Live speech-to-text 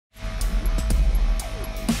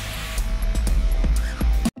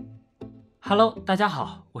Hello， 大家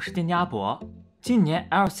好，我是店家博。今年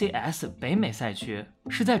LCS 北美赛区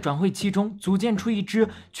是在转会期中组建出一支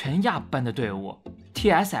全亚班的队伍。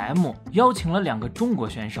Tsm 邀请了2个中国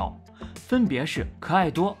选手，分别是可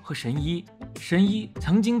爱多和神一。神一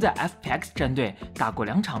曾经在 FPX 战队打过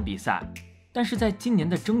2场比赛，但是在今年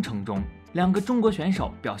的征程中，2个中国选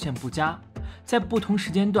手表现不佳，在不同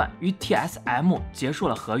时间段与 Tsm 结束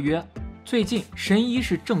了合约。最近神一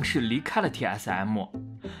是正式离开了 Tsm。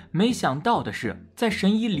没想到的是，在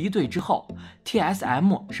神一离队之后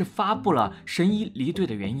 ，Tsm 是发布了神一离队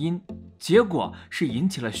的原因，结果是引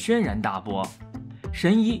起了轩然大波。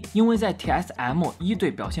神一因为在 Tsm 1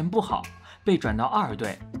队表现不好，被转到2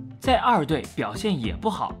队，在2队表现也不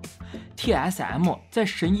好。Tsm 在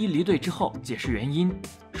神一离队之后解释原因，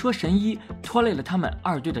说神一拖累了他们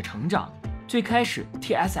2队的成长。最开始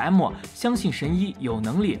Tsm 相信神一有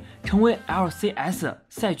能力成为 LCS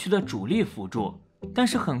赛区的主力辅助。但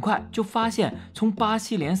是很快就发现，从巴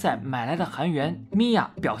西联赛买来的韩援米娅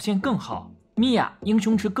表现更好，米娅英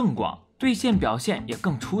雄池更广，对线表现也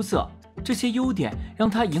更出色，这些优点让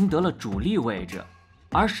他赢得了主力位置。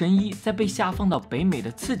而神一在被下放到北美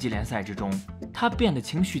的次级联赛之中，他变得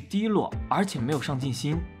情绪低落，而且没有上进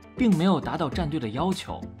心，并没有达到战队的要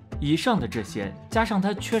求。以上的这些加上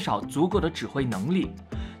他缺少足够的指挥能力，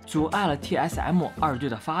阻碍了 Tsm 2队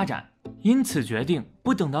的发展。因此决定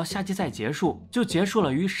不等到夏季赛结束就结束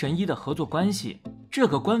了与神一的合作关系。这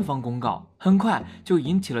个官方公告很快就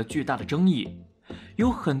引起了巨大的争议，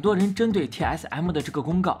有很多人针对 Tsm 的这个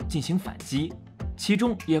公告进行反击，其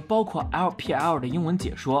中也包括 Lpl 的英文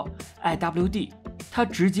解说 IWD， 他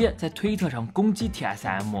直接在推特上攻击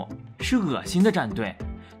Tsm 是恶心的战队，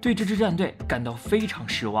对这支战队感到非常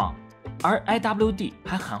失望。而 IWD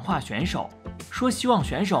还喊话选手，说希望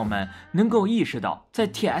选手们能够意识到在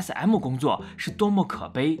Tsm 工作是多么可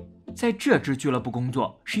悲，在这支俱乐部工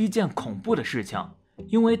作是一件恐怖的事情，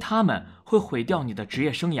因为他们会毁掉你的职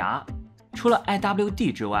业生涯。除了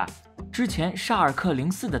IWD 之外，之前沙尔克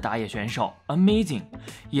04的打野选手 Amazing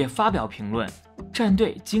也发表评论，战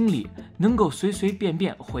队经理能够随随便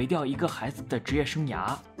便毁掉一个孩子的职业生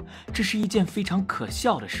涯，这是一件非常可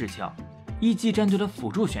笑的事情。1G 战队的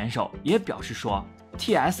辅助选手也表示说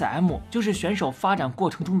，Tsm 就是选手发展过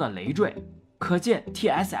程中的累赘，可见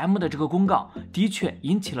Tsm 的这个公告的确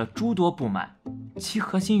引起了诸多不满。其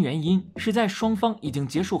核心原因是在双方已经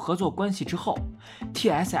结束合作关系之后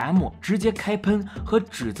 ，Tsm 直接开喷和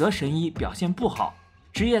指责神一表现不好，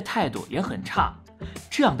职业态度也很差。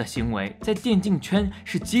这样的行为在电竞圈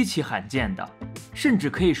是极其罕见的，甚至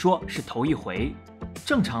可以说是头一回。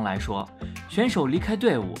正常来说，选手离开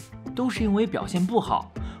队伍都是因为表现不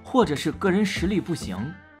好，或者是个人实力不行，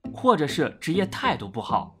或者是职业态度不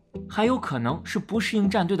好，还有可能是不适应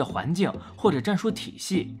战队的环境或者战术体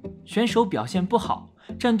系。选手表现不好，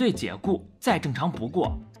战队解雇再正常不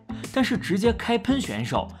过，但是直接开喷选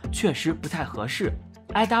手确实不太合适。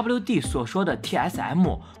IWD 所说的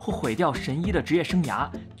Tsm 会毁掉神一的职业生涯，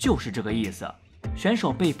就是这个意思。选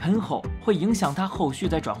手被喷后会影响他后续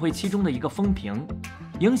在转会期中的一个风评，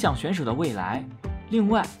影响选手的未来。另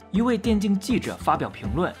外，一位电竞记者发表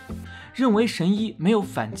评论，认为神一没有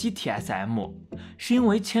反击 Tsm， 是因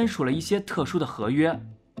为签署了一些特殊的合约，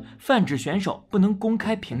泛指选手不能公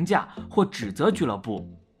开评价或指责俱乐部，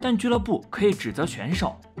但俱乐部可以指责选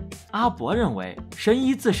手。阿博认为，神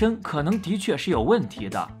一自身可能的确是有问题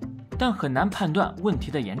的，但很难判断问题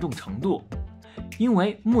的严重程度，因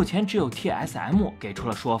为目前只有 Tsm 给出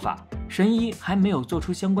了说法，神一还没有做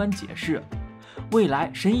出相关解释。未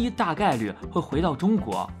来神一大概率会回到中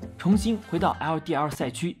国，重新回到 LDL 赛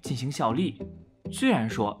区进行效力。虽然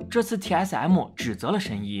说这次 Tsm 指责了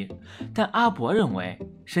神一，但阿博认为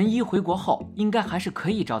神一回国后应该还是可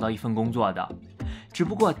以找到一份工作的，只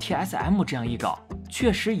不过 Tsm 这样一搞，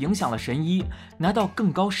确实影响了神一拿到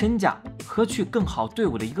更高身价和去更好队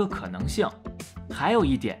伍的一个可能性。还有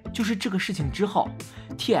一点就是这个事情之后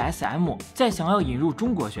 ，Tsm 再想要引入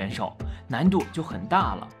中国选手，难度就很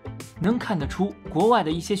大了。能看得出，国外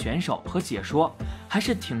的一些选手和解说还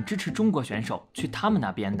是挺支持中国选手去他们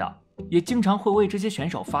那边的，也经常会为这些选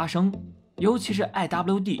手发声。尤其是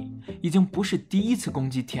IWD 已经不是第一次攻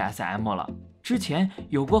击 Tsm 了，之前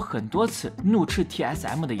有过很多次怒斥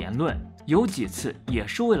Tsm 的言论，有几次也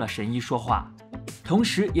是为了神一说话。同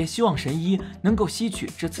时也希望神一能够吸取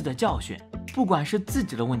这次的教训，不管是自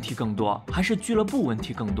己的问题更多，还是俱乐部问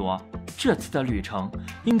题更多，这次的旅程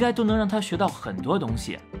应该都能让他学到很多东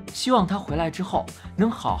西。希望他回来之后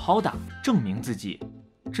能好好打，证明自己。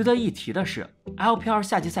值得一提的是 ，Lpl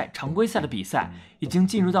夏季赛常规赛的比赛已经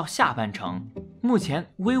进入到下半程，目前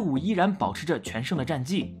威武依然保持着全胜的战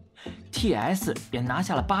绩 ，TS 也拿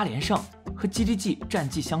下了8连胜，和 GDG 战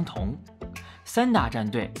绩相同。三大战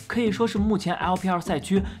队可以说是目前 Lpl 赛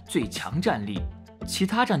区最强战力。其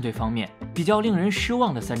他战队方面，比较令人失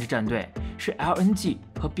望的3支战队是 LNG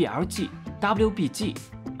和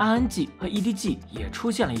Blg、WBG、RNG 和 EDG 也出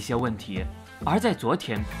现了一些问题。而在昨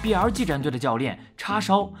天 ，Blg 战队的教练叉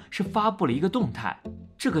烧是发布了一个动态，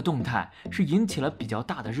这个动态是引起了比较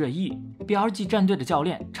大的热议。Blg 战队的教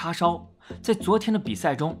练叉烧在昨天的比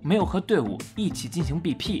赛中没有和队伍一起进行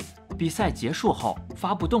BP， 比赛结束后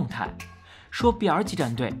发布动态，说 Blg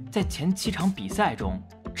战队在前7场比赛中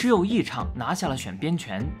只有1场拿下了选边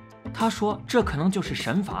权。他说这可能就是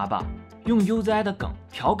神罚吧，用 UZI 的梗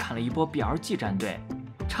调侃了一波 Blg 战队。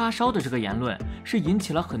叉烧的这个言论是引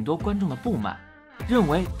起了很多观众的不满，认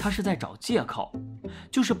为他是在找借口，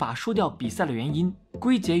就是把输掉比赛的原因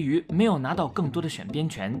归结于没有拿到更多的选边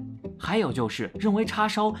权，还有就是认为叉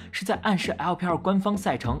烧是在暗示 Lpl 官方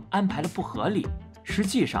赛程安排的不合理。实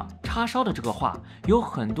际上，叉烧的这个话有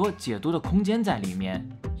很多解读的空间在里面，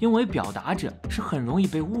因为表达者是很容易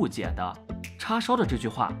被误解的。叉烧的这句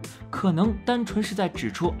话可能单纯是在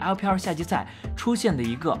指出 Lpl 夏季赛出现的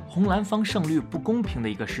一个红蓝方胜率不公平的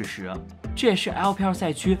一个事实，这也是 Lpl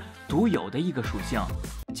赛区独有的一个属性。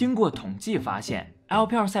经过统计发现，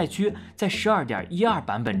 Lpl 赛区在 12.12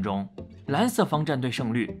 版本中，蓝色方战队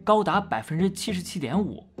胜率高达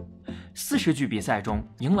 77.5%， 40局比赛中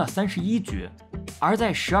赢了31局，而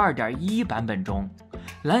在 12.11 版本中，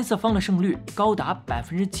蓝色方的胜率高达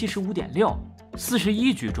 75.6%，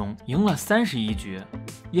 41局中赢了31局，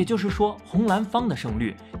也就是说红蓝方的胜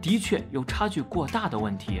率的确有差距过大的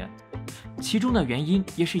问题，其中的原因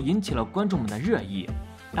也是引起了观众们的热议。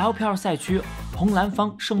Lpl 赛区红蓝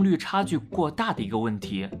方胜率差距过大的一个问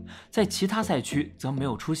题，在其他赛区则没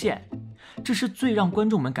有出现，这是最让观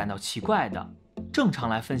众们感到奇怪的。正常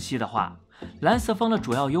来分析的话，蓝色方的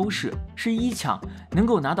主要优势是1抢能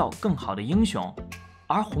够拿到更好的英雄，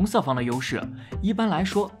而红色方的优势一般来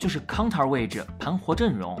说就是 counter 位置盘活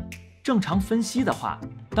阵容。正常分析的话，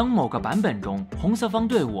当某个版本中红色方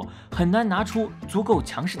队伍很难拿出足够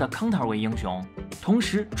强势的 counter 位英雄，同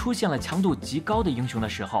时出现了强度极高的英雄的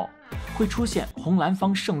时候，会出现红蓝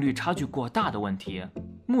方胜率差距过大的问题。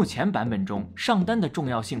目前版本中上单的重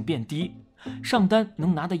要性变低，上单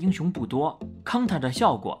能拿的英雄不多， counter 的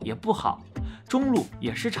效果也不好，中路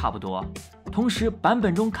也是差不多，同时版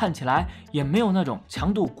本中看起来也没有那种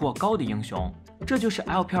强度过高的英雄，这就是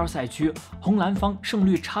Lpl 赛区红蓝方胜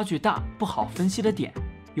率差距大不好分析的点。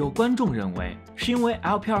有观众认为是因为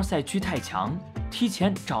Lpl 赛区太强，提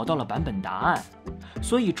前找到了版本答案，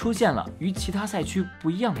所以出现了与其他赛区不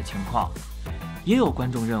一样的情况。也有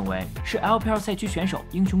观众认为是 Lpl 赛区选手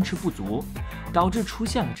英雄池不足，导致出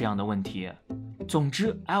现了这样的问题。总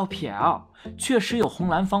之 Lpl 确实有红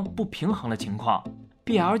蓝方不平衡的情况。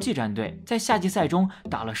Blg 战队在夏季赛中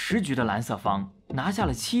打了10局的蓝色方拿下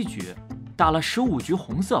了7局，打了15局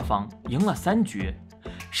红色方赢了3局，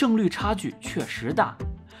胜率差距确实大。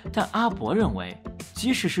但阿伯认为，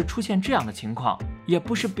即使是出现这样的情况，也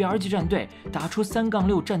不是 Blg 战队打出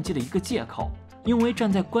3-6战绩的一个借口，因为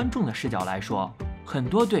站在观众的视角来说，很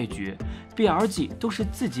多对局 Blg 都是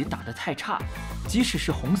自己打得太差，即使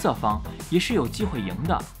是红色方也是有机会赢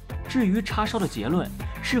的。至于叉烧的结论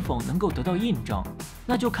是否能够得到印证，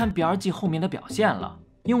那就看 Blg 后面的表现了，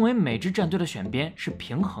因为每支战队的选边是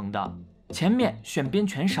平衡的，前面选边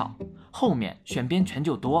权少，后面选边权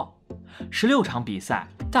就多。16场比赛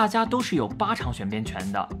大家都是有8场选边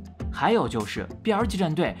权的。还有就是 Blg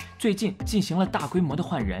战队最近进行了大规模的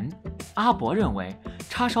换人，阿伯认为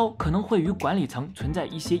叉烧可能会与管理层存在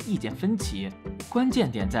一些意见分歧，关键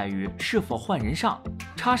点在于是否换人上。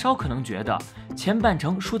叉烧可能觉得前半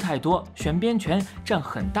程输太多，选边权占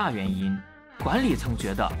很大原因，管理层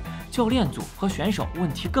觉得教练组和选手问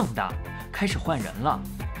题更大，开始换人了。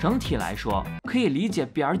整体来说，可以理解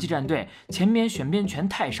Blg 战队前面选边权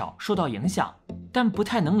太少受到影响，但不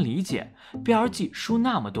太能理解 Blg 输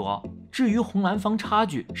那么多。至于红蓝方差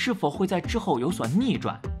距是否会在之后有所逆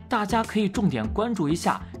转，大家可以重点关注一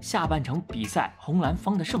下下半程比赛红蓝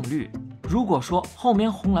方的胜率。如果说后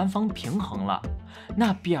面红蓝方平衡了，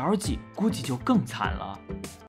那 Blg估计就更惨了。